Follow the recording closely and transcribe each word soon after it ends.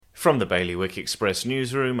From the Bailiwick Express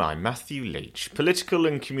newsroom, I'm Matthew Leach. Political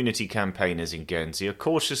and community campaigners in Guernsey are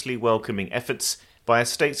cautiously welcoming efforts by a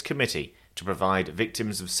States committee to provide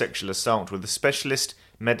victims of sexual assault with a specialist,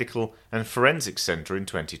 medical and forensic centre in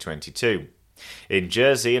 2022. In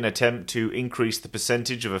Jersey, an attempt to increase the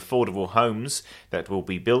percentage of affordable homes that will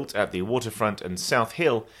be built at the waterfront and South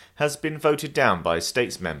Hill has been voted down by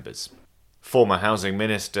States members. Former Housing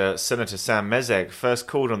Minister Senator Sam Mezek first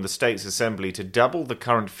called on the States Assembly to double the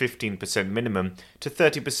current 15% minimum to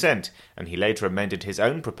 30%, and he later amended his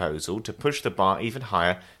own proposal to push the bar even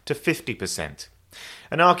higher to 50%.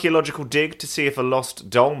 An archaeological dig to see if a lost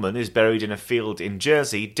dolmen is buried in a field in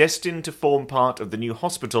Jersey, destined to form part of the new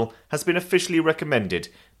hospital, has been officially recommended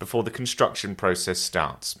before the construction process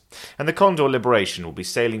starts. And the Condor Liberation will be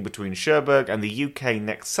sailing between Cherbourg and the UK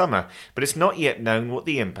next summer, but it's not yet known what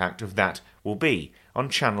the impact of that will be on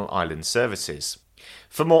Channel Island services.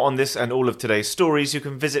 For more on this and all of today's stories, you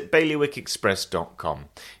can visit bailiwickexpress.com.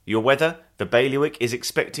 Your weather: the Bailiwick is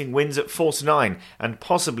expecting winds at force 9 and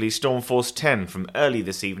possibly storm force 10 from early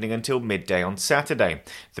this evening until midday on Saturday.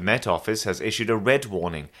 The Met Office has issued a red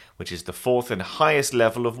warning, which is the fourth and highest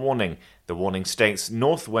level of warning. The warning states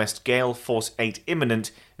northwest gale force 8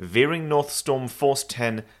 imminent, veering north storm force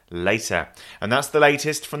 10 later. And that's the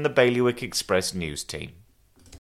latest from the Bailiwick Express news team.